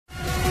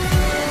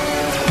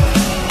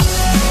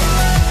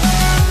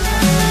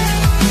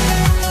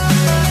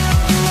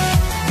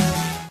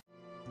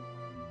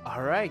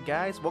Alright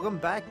guys, welcome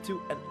back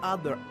to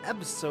another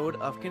episode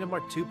of Kingdom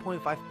Hearts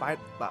 2.55,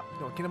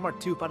 Kingdom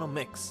Hearts 2 Final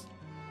Mix.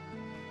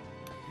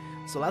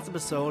 So last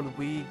episode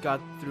we got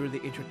through the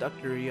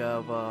introductory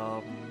of,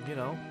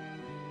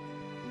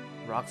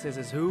 Roxas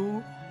is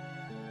who?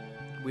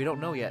 We don't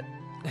know yet.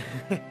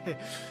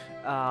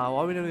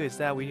 All we know is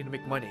that we need to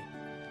make money.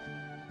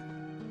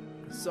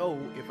 So,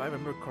 if I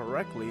remember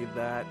correctly,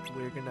 that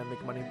we're gonna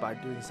make money by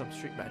doing some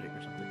street magic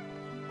or something.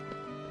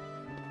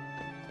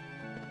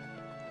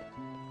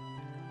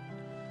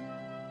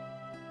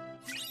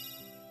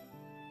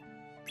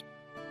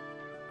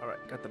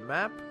 Alright, got the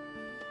map.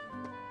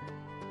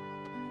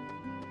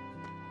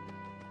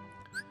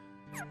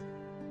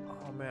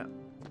 Oh man,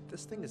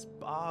 this thing is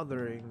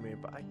bothering me,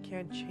 but I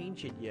can't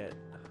change it yet.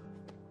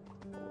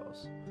 What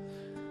else?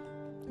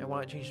 I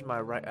want to change my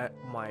right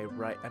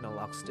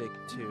analog stick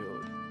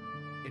to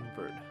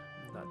invert,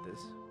 not this.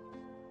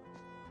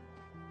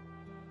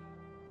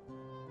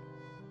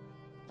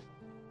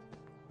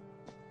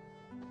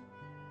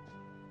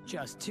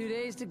 Just 2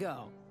 days to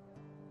go.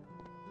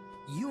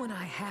 You and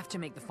I have to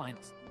make the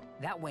finals.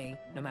 That way,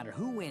 no matter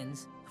who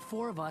wins, the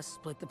four of us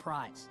split the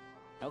prize.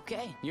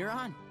 Okay, you're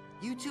on.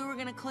 You two are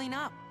gonna clean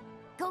up.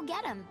 Go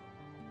get him.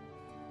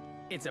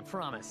 It's a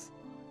promise.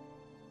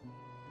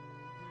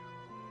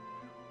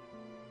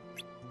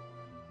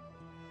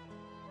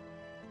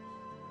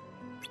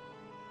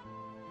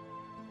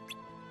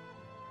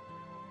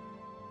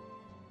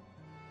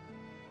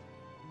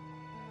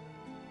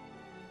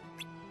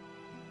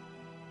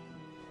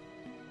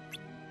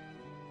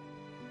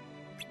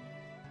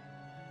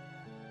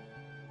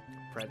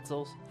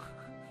 Pretzels,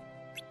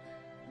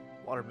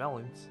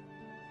 watermelons.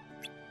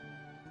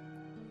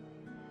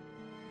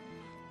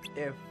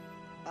 If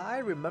I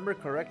remember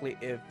correctly,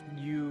 if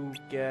you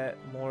get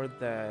more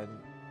than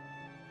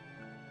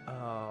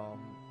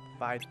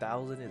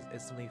 5,000, is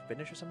instantly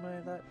finished or something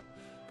like that.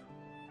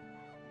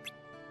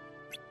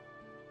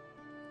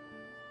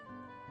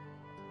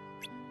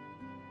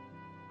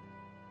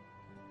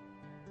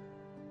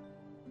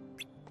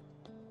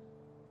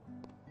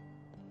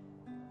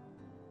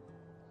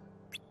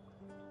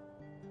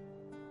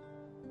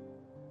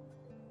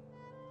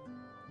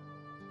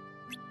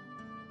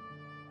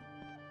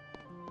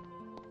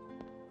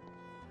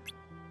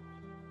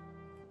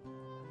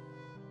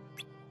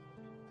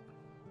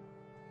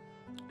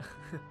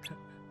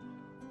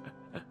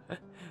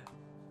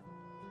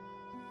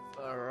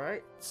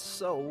 Alright,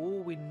 so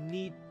we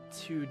need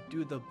to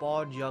do the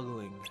ball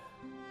juggling.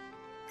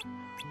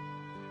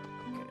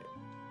 Okay.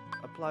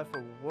 Apply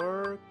for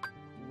work.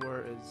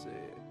 Where is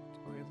it?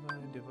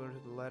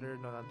 Devoted to the letter.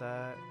 No, not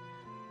that.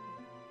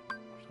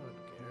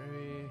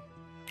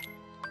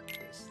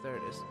 Yes, there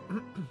it is.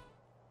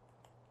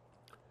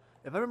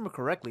 If I remember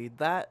correctly,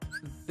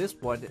 this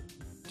one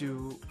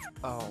gives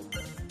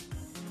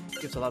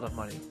a lot of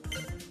money.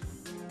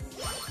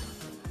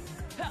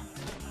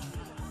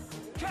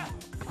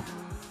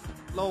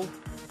 Low.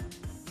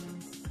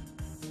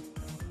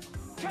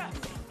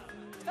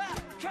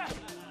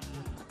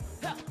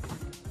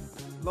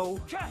 Low.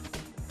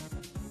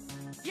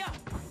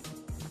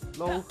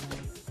 Low.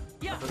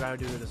 I forgot how to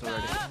do this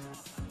already.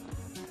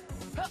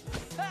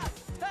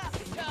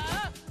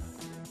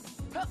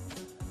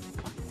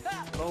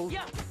 Low.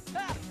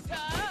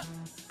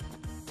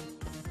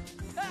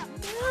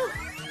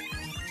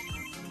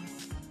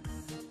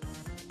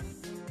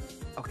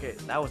 Okay,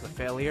 that was a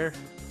failure.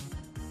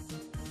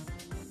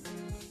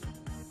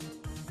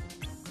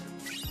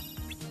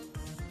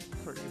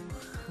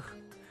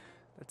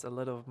 That's a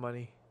lot of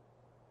money.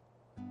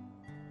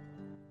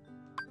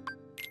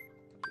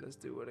 Let's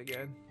do it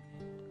again.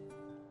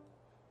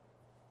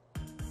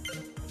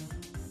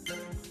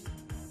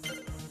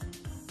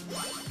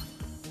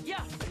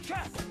 Yeah,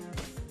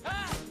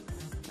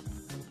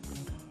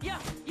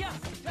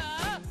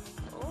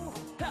 Oh.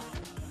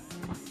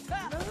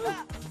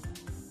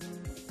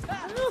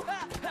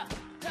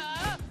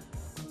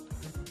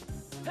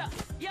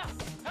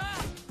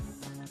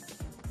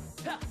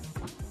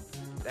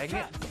 Dang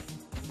it.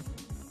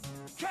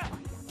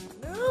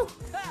 No.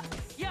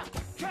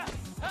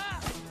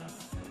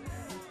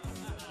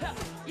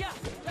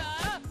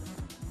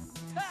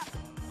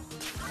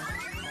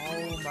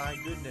 Oh my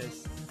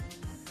goodness.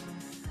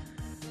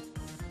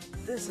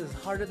 This is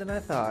harder than I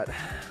thought.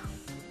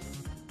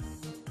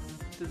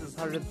 This is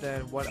harder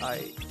than what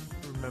I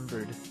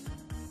remembered.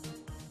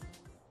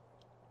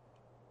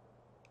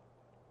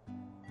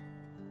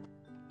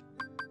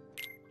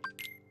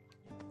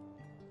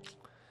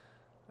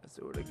 Let's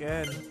do it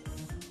again.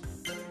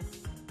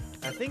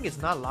 I think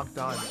it's not locked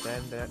on,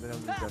 then it'll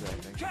be better, I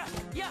think.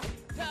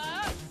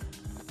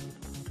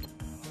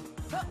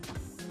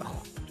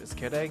 Oh, just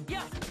kidding.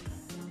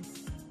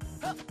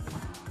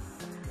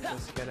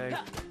 Just kidding.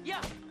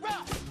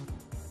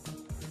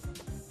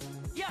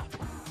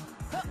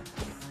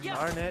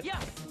 Darn it.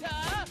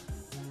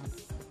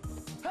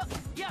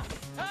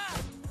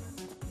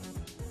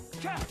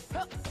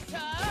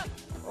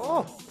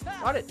 Oh,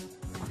 got it.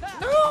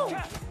 No!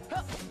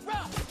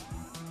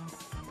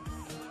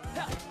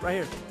 Right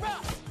here.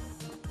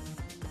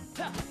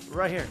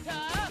 Right here.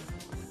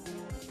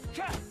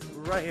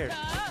 Right here.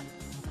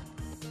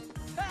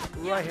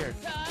 Right here.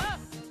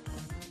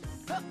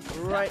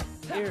 Right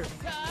here.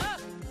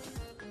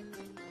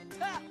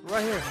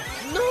 Right here.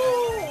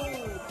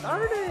 No!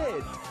 Darn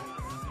it!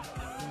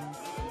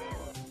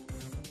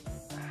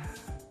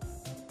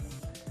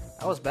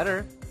 That was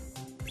better.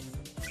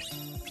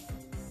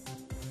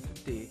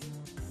 D.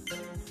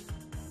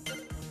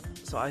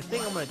 So I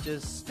think I'm gonna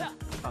just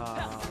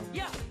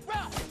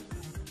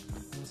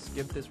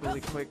skip this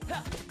really quick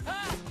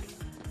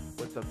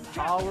with the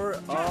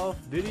power of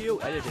video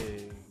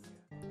editing.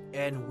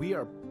 And we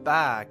are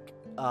back.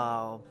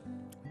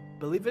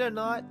 Believe it or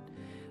not,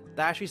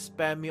 that actually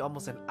spent me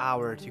almost an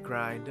hour to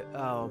grind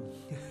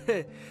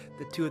the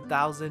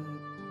 2,000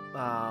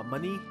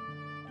 money.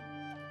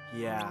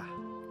 Yeah.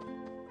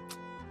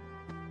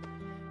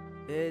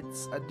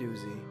 It's a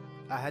doozy.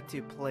 I had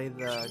to play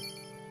the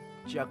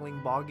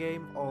juggling ball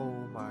game. Oh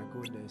my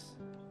goodness.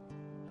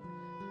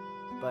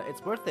 But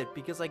it's worth it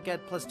because I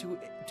get plus 2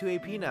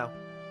 AP now.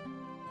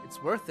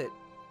 It's worth it.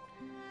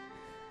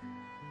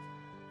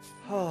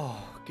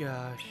 Oh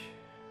gosh.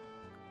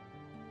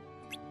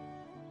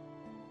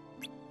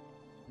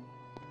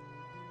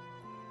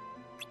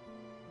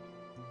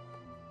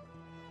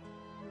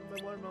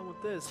 My watermelon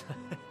with this.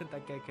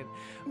 That guy can.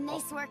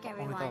 Nice work,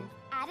 everyone.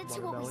 Added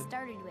to what we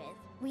started with,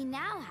 we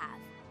now have,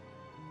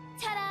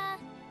 ta-da,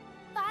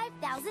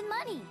 5,000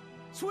 money.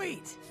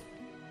 Sweet!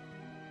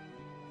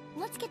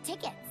 Let's get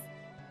tickets.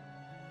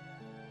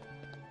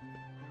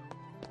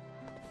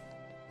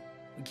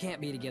 We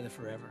can't be together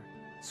forever,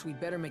 so we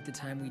better make the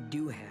time we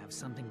do have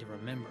something to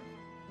remember.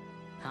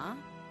 Huh?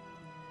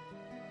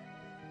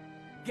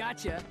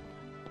 Gotcha!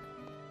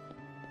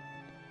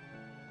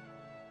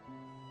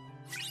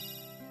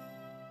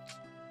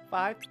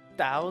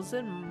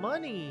 $5,000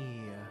 money.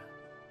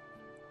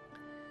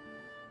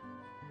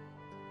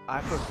 I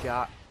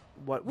forgot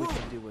what we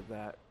can do with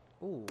that.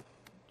 Ooh,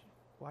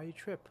 why you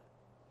trip?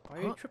 Why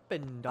are you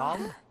tripping, dog?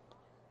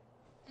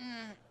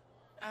 Why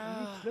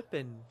are you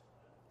tripping?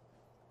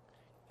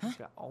 You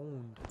got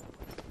owned.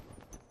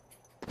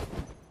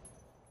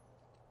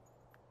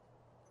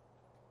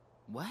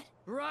 What?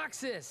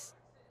 Roxas!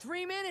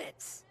 3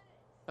 minutes!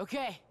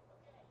 Okay.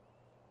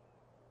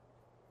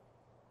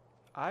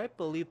 I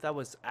believe that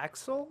was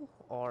Axel,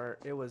 or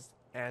it was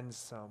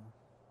Ansem,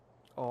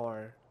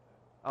 or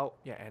oh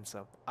yeah,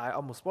 Ansem. I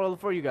almost spoiled it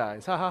for you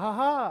guys. Ha ha ha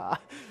ha.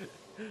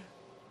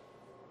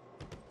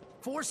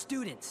 4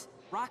 students.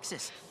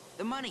 Roxas,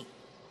 the money.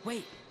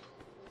 Wait.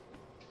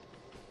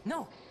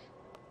 No.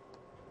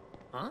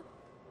 Huh?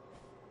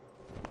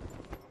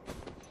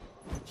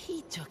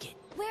 He took it.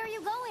 Where are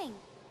you going?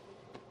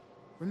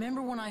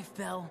 Remember when I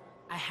fell?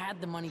 I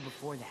had the money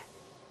before that.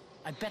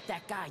 I bet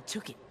that guy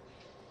took it.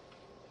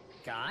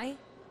 Guy?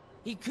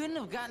 He couldn't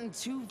have gotten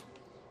too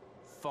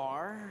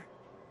far.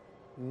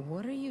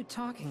 What are you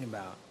talking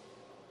about?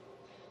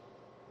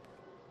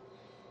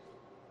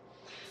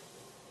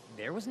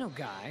 There was no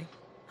guy.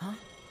 Huh?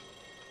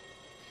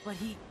 But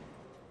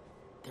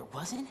there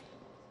wasn't?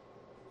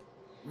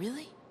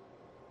 Really?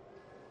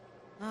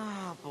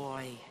 Oh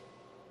boy.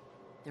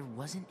 There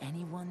wasn't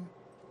anyone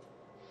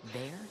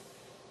there?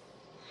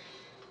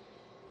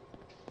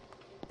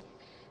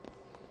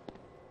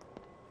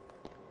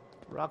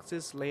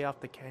 Roxas, lay off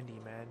the candy,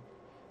 man.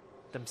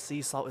 Them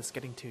sea salt is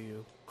getting to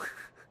you.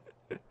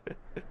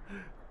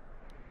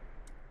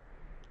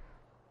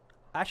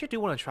 I actually do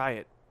want to try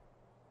it.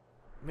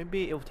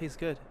 Maybe it will taste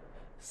good.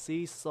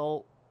 Sea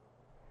salt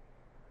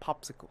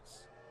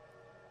popsicles.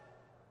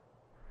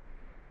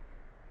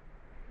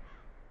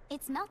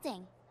 It's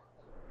melting.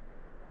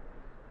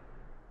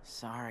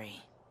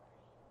 Sorry.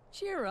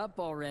 Cheer up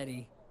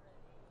already.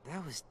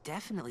 That was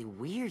definitely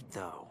weird,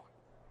 though.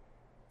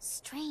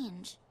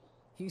 Strange.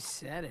 You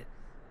said it.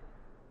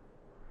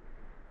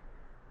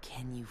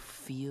 Can you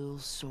feel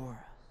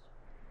Sora?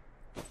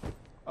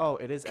 Oh,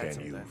 it is Can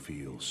Ansem you then.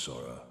 feel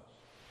Sora?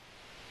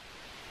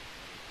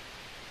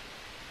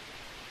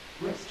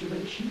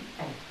 Restoration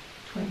at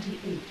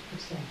 28%.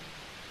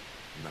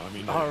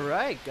 Nominate.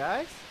 Alright,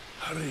 guys.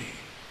 Hurry.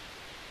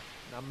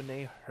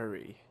 Nominate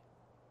Hurry.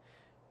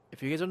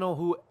 If you guys don't know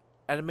who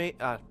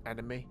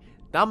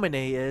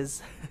Nominate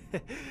is,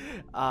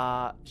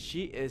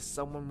 she is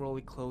someone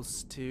really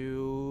close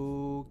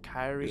to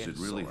Kyrie Is and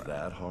it really Sora.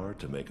 that hard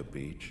to make a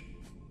beach?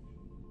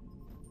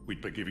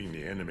 We'd be giving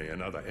the enemy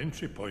another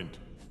entry point.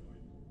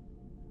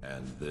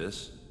 And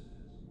this?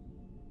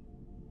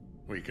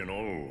 We can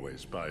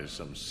always buy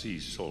some sea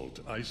salt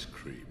ice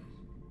cream.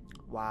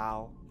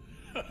 Wow.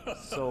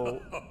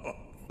 So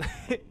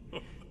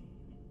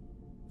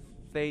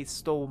they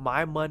stole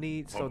my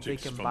money so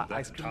Objects they can from buy that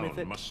ice cream town with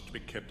it? must be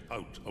kept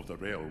out of the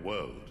real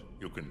world.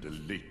 You can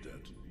delete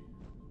that.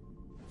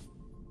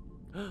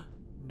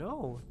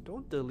 No,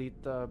 don't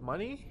delete the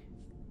money.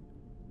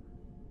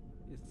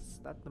 Is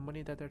that the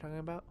money that they're talking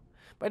about?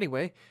 But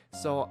anyway,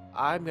 so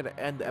I'm gonna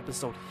end the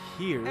episode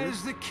here.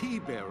 As the key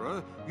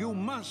bearer, you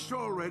must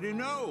already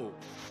know.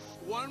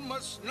 One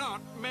must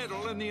not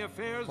meddle in the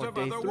affairs For of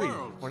day other 3,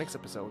 worlds. for next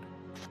episode.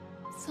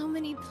 So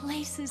many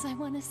places I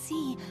want to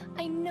see.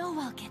 I know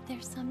I'll get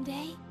there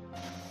someday.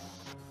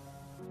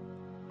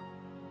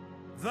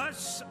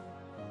 Thus,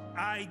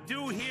 I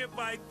do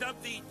hereby dub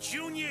the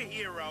junior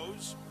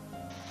heroes.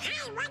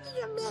 Hey, what do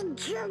you mean,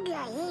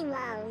 junior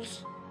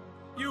heroes?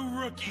 You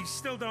rookies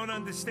still don't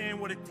understand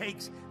what it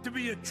takes to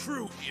be a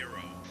true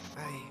hero.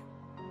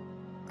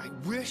 I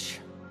wish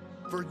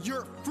for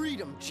your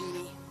freedom,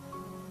 Genie.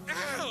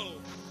 Ow!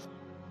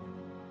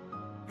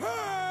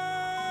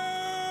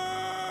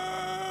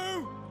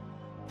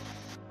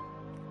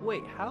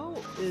 Wait, how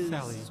is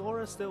Sally,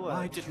 Sora still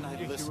why a didn't I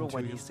junior listen hero to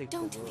when you? he saved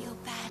Don't the world? feel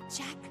bad,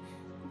 Jack.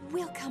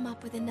 We'll come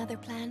up with another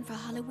plan for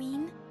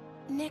Halloween.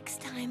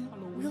 Next time,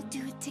 we'll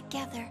do it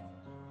together.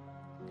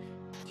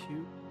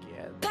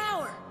 Together.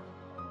 Power!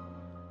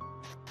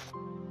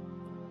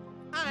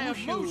 I have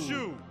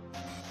Mushu!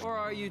 Or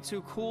are you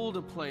too cool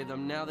to play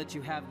them now that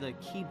you have the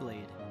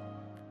Keyblade?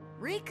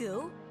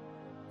 Riku?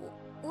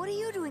 What are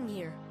you doing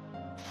here?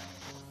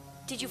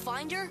 Did you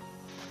find her?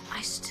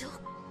 I still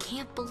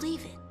can't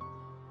believe it.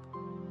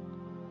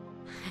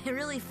 I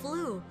really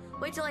flew.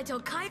 Wait till I tell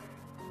Kai.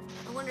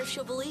 I wonder if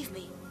she'll believe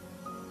me.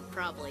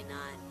 Probably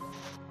not.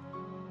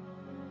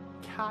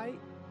 Kai?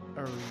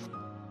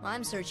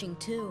 I'm searching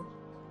too.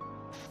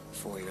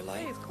 For your Hey,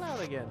 life. it's Cloud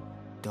again.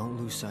 Don't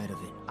lose sight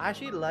of it. I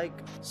actually like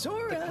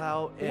Sora, the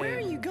Cloud in where are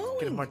you going?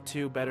 Kingdom Hearts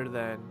 2 better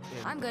than in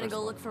I'm the gonna first go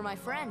one. look for my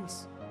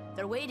friends.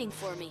 They're waiting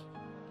for me.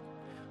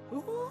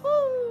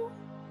 Woohoo!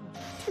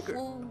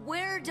 Well,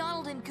 where are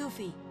Donald and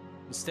Goofy?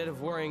 Instead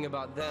of worrying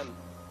about them,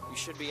 you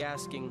should be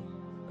asking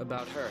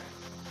about her.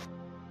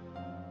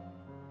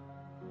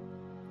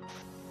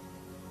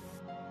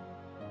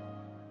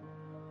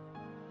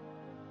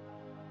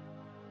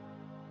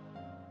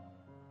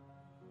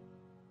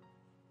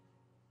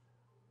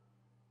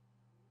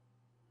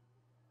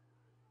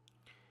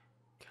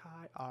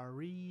 Kai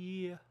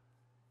Ari.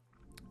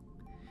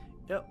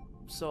 Yep.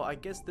 So I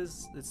guess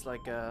this is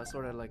like a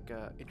sort of like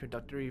a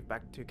introductory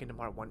back to Kingdom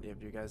Hearts 1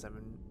 if you guys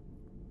haven't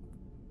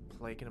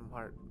played Kingdom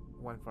Hearts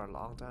 1 for a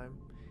long time.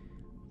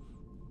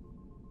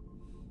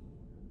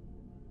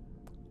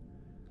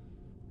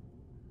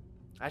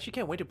 I actually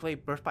can't wait to play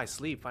Birth by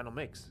Sleep Final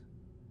Mix.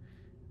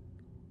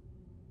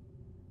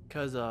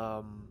 Cause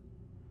I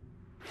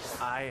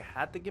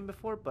had the game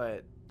before,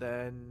 but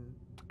then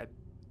I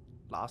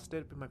lost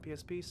it with my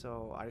PSP,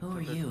 so I Who are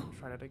figured you?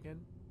 try that again.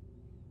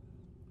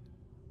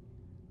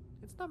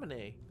 It's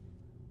Nominee.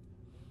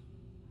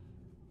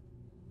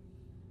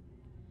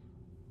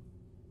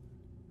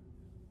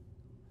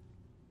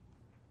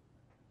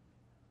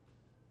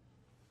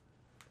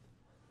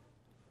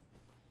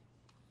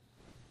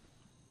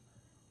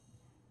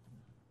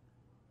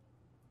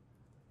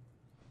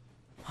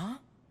 Huh?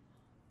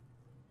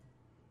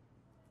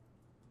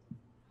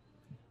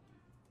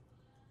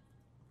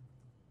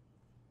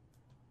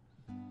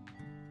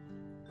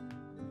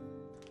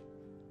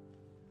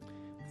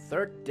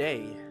 Third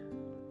day.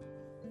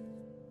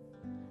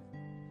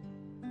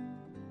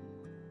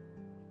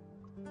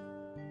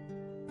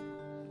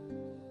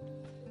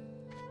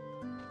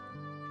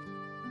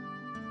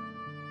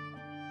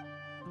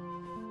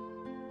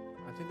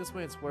 I think this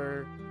way it's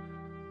where...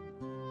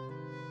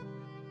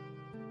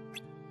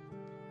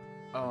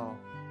 Oh,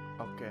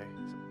 okay.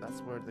 So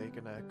that's where they're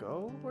gonna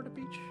go for the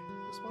beach?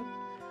 This one?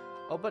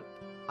 Oh, but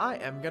I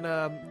am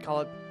gonna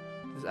call it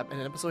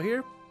an episode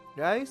here,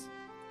 guys.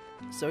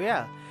 So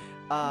yeah,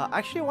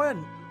 actually I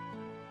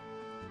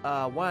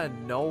wanna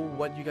know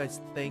what you guys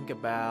think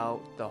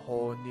about the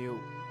whole new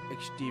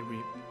HD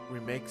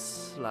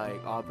remix,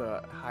 like all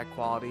the high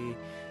quality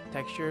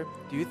texture.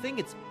 Do you think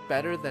it's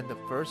better than the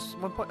first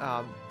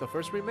the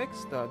first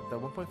remix, the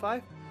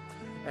 1.5?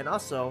 And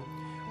also,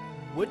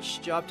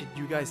 which job did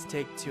you guys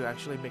take to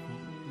actually make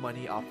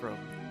money off from?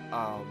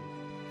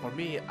 For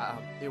me,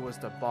 it was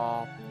the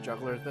ball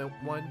juggler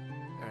one,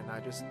 and I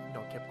just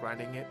kept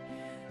grinding it.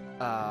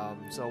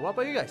 So what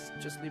about you guys?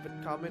 Just leave a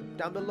comment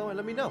down below and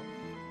let me know.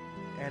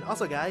 And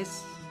also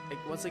guys,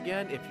 once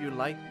again, if you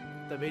like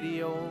the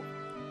video,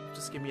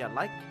 just give me a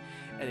like.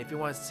 And if you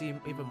want to see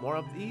even more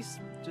of these,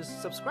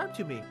 just subscribe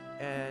to me.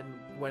 And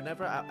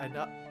whenever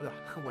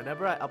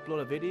whenever I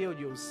upload a video,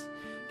 you'll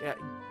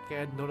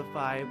get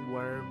notified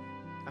where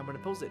I'm gonna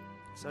post it.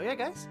 So yeah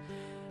guys,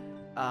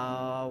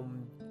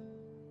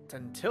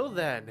 until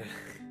then.